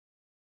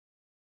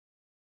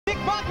Dick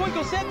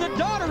Bockwinkel said the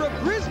daughter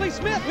of Grizzly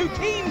Smith, who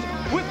teamed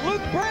with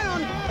Luke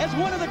Brown as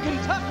one of the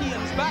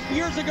Kentuckians back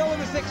years ago in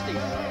the 60s.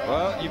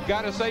 Well, you've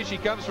got to say she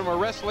comes from a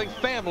wrestling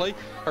family.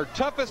 Her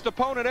toughest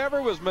opponent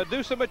ever was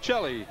Medusa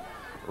Michelli,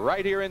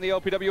 right here in the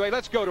OPWA.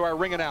 Let's go to our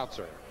ring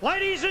announcer.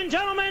 Ladies and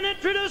gentlemen,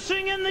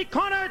 introducing in the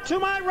corner to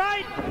my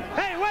right.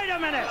 Hey, wait a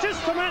minute,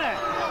 just a minute.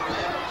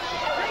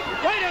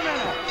 Wait a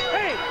minute.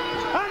 Hey,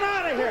 I'm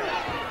out of here.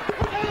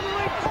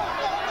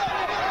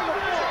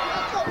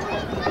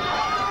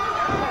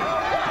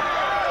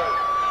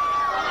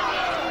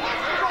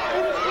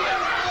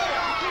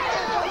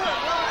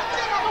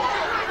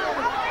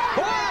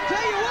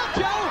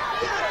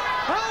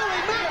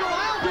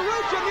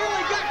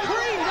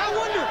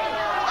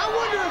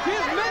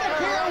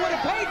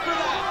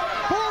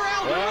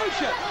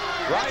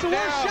 Right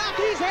now,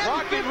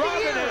 Rockin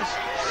has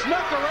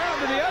snuck around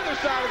to the other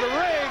side of the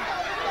ring,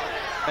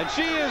 and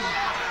she is,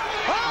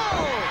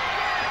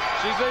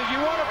 she says, you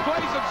want to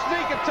play some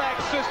sneak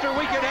attack, sister,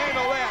 we can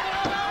handle that.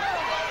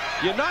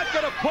 You're not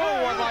going to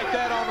pull one like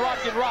that on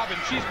Rockin Robin.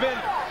 She's been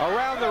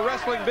around the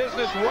wrestling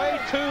business way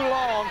too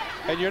long,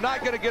 and you're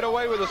not going to get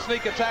away with a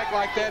sneak attack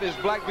like that, as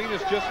Black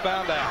Venus just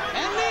found out.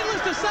 And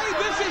needless to say,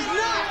 this is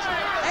not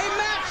a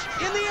match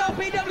in the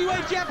LPWA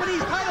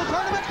Japanese title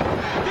tournament.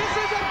 This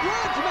is a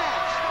grudge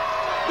match.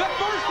 The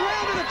first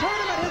round of the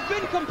tournament has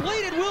been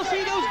completed. We'll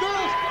see those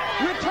girls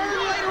return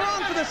later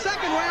on for the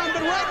second round,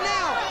 but right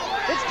now,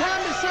 it's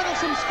time to settle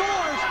some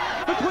scores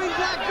between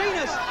Black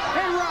Venus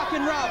and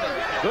Rockin Robin.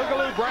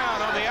 Boogaloo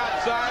Brown on the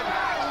outside.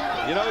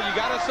 You know, you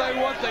got to say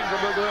one thing for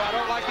Boogaloo. I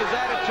don't like his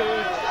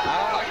attitude. I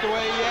don't like the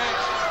way he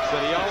acts,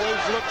 but he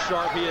always looks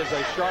sharp. He is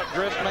a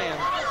sharp-dressed man.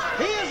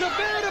 He is a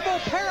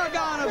veritable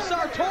paragon of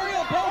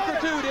sartorial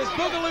pulchritude, is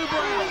Boogaloo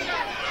Brown.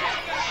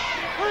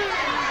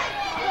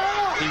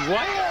 He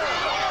what?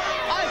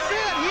 I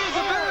said he is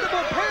a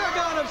veritable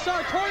paragon of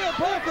sartorial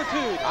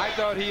pulchritude. I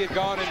thought he had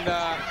gone and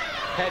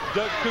had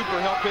Doug Cooper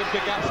help him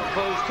pick out some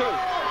clothes too.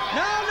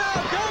 No,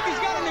 Doug,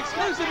 he's got an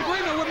exclusive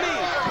agreement with me.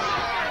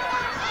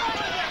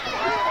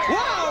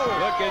 Whoa!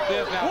 Look at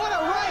this now. What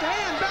a right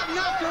hand, about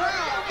knocked her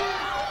out.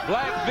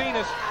 Black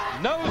Venus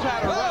knows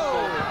how to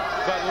wrestle,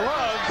 but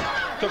loves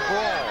to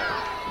brawl.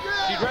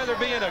 She'd rather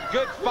be in a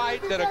good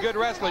fight than a good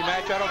wrestling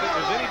match. I don't think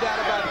there's any doubt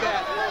about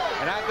that.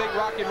 And I think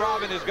Rockin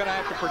Robin is going to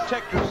have to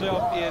protect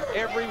herself in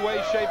every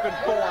way, shape, and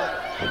form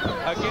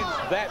against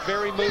that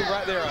very move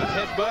right there, a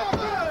headbutt.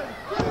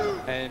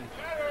 And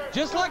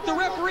just like the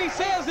referee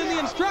says in the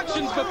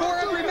instructions before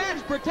every match,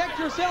 protect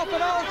yourself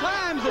at all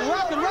times, and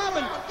Rockin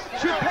Robin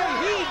should pay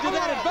heed to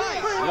that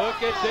advice.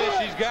 Look at this.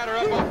 She's got her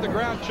up off the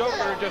ground, choking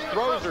her, and just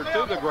throws her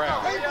to the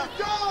ground.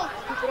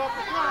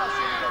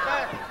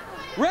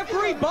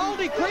 Referee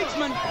Baldy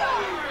Creeksman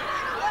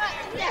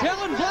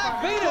telling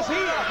Black Venus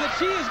that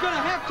she is going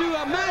to have to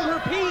mind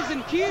her P's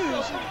and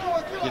Q's.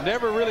 You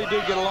never really do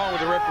get along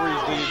with the referees,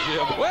 do you,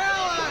 Jim?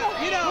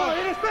 Well, you know,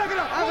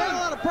 I've had a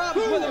lot of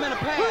problems with them in the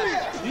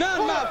past.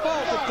 None my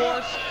fault, of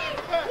course.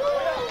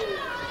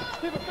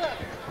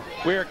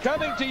 We are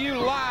coming to you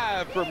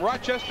live from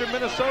Rochester,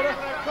 Minnesota,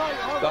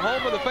 the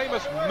home of the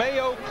famous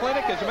Mayo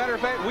Clinic. As a matter of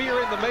fact, we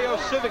are in the Mayo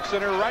Civic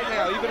Center right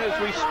now, even as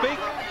we speak.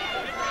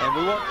 And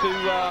we want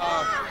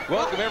to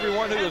welcome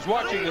everyone who is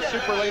watching the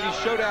Super Ladies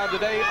Showdown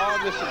today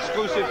on this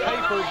exclusive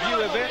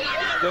pay-per-view event,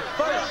 the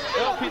first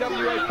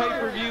LPWA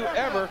pay-per-view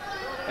ever.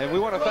 And we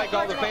want to thank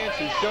all the fans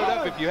who showed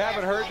up. If you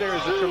haven't heard, there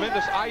is a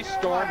tremendous ice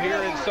storm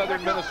here in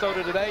southern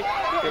Minnesota today.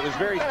 It was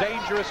very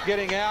dangerous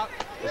getting out.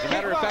 As a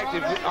matter of fact,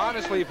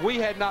 honestly, if we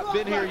had not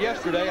been here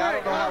yesterday, I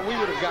don't know how we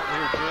would have gotten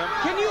here, Jim.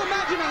 Can you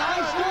imagine an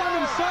ice storm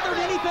in southern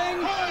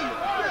anything?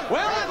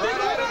 Well, I think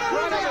right in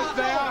front of us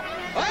now.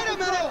 Wait a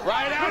minute.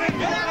 Right out in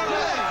front of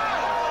us.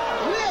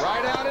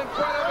 Right out in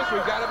front of us.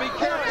 We've got to be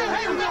careful.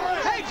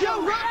 Hey,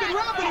 Joe, Rockin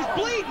Robin is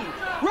bleeding.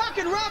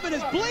 Rockin Robin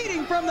is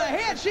bleeding from the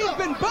head. She's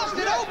been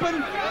busted open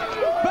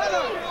by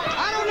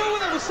I don't know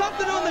whether it was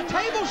something on the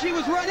table she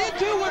was run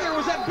into, whether it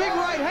was that big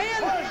right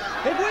hand.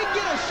 If we can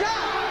get a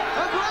shot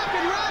of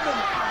Rockin Robin.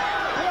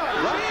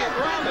 Rockin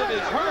Robin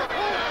is hurt.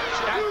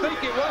 I think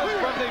it was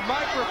from the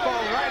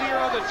microphone right here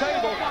on the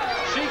table.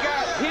 She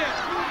got hit.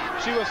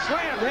 She was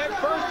slammed head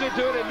first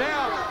into it, and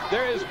now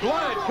there is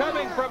blood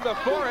coming from the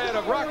forehead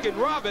of Rockin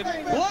Robin.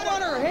 Blood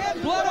on her head,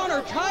 blood on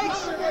her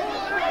tights.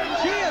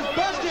 She is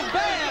busted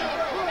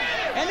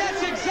bad, and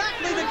that's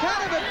exactly the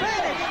kind of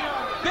advantage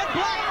that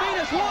Black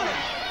Venus wanted.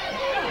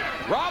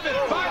 Robin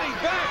fighting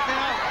back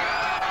now.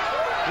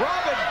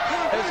 Robin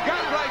has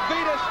got Black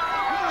Venus.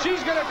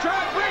 She's going to try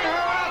to bring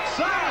her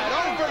outside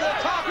over the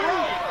top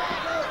rope.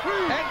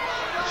 And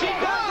she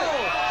does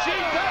it. She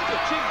does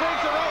it. She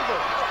brings her over.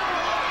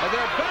 And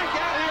they're back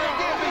out here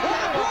again. Be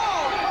careful.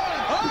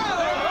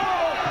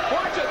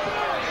 Watch it.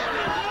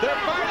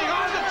 They're fighting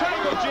on the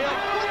table, Jim.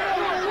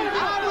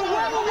 I'm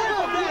well aware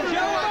of that,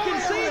 Joe. I can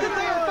see that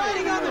they are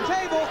fighting on the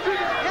table,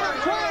 and I'm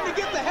trying to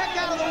get the heck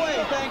out of the way,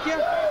 thank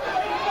you.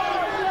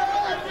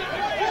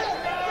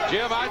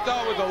 Jim, I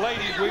thought with the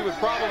ladies we would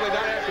probably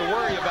not have to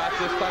worry about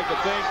this type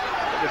of thing.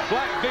 With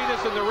Black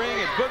Venus in the ring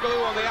and Boogaloo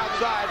on the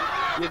outside,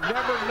 You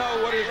never know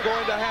what is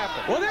going to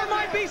happen. Well, there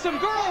might be some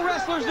girl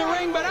wrestlers in the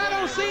ring, but I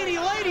don't see any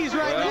ladies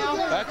right now.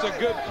 That's a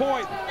good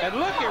point. And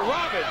look at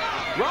Robin.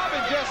 Robin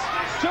just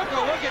took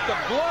a look at the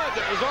blood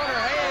that was on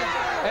her hands,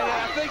 and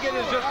I think it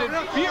has just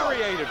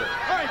infuriated her.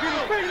 All right, give me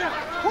 1,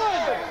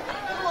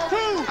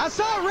 2. I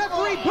saw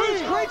referee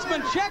Bruce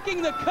Krietzman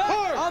checking the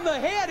cut on the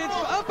head.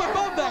 It's up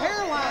above the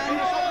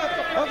hairline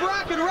of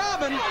Rockin'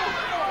 Robin.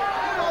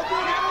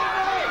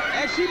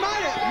 And she might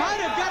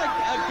have got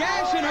a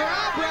gash in her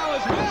eyebrow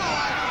as well.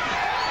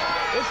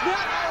 It's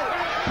not.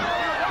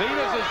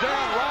 Venus is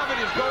down. Robin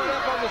is going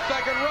up on the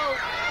second rope.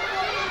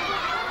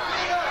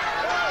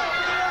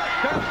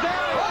 Comes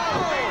down.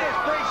 Oh! Venus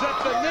brings up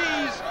the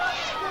knees.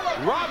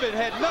 Robin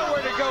had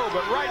nowhere to go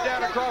but right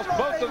down across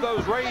both of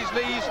those raised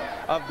knees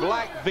of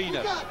Black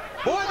Venus.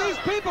 Boy, these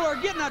people are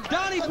getting a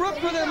Donnybrook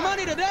for their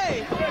money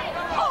today.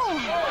 Oh!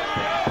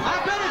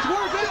 I bet it's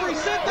worth every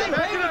cent they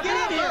pay to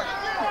get in here.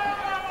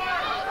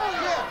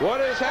 What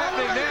is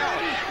happening now?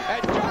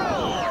 And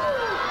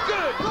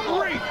good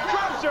grief,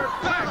 drops her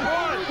back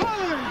one.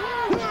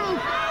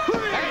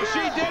 And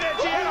she did it.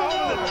 She had a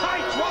hold of the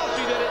tights while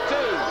she did it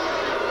too.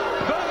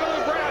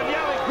 Boogaloo Brown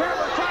yelling, grab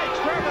her tights,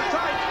 grab her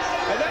tights.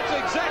 And that's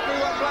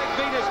exactly what Black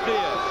Venus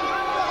did.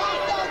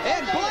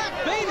 And Black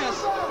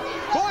Venus,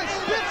 boy,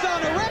 spits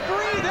on the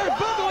referee. There's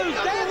Boogaloo's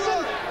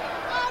dancing.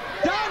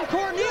 Don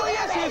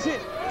Cornelius is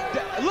it.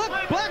 Look,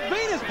 Black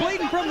Venus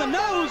bleeding from the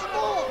nose.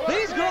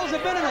 These girls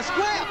have been in a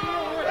scrap.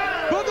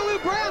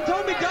 Boogaloo Brown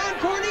told me Don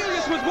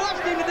Cornelius was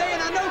watching him today,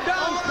 and I know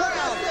Don's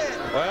proud.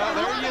 Well,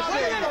 there you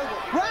see.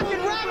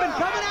 Rockin' Robin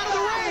coming out of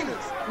the ring.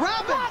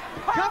 Robin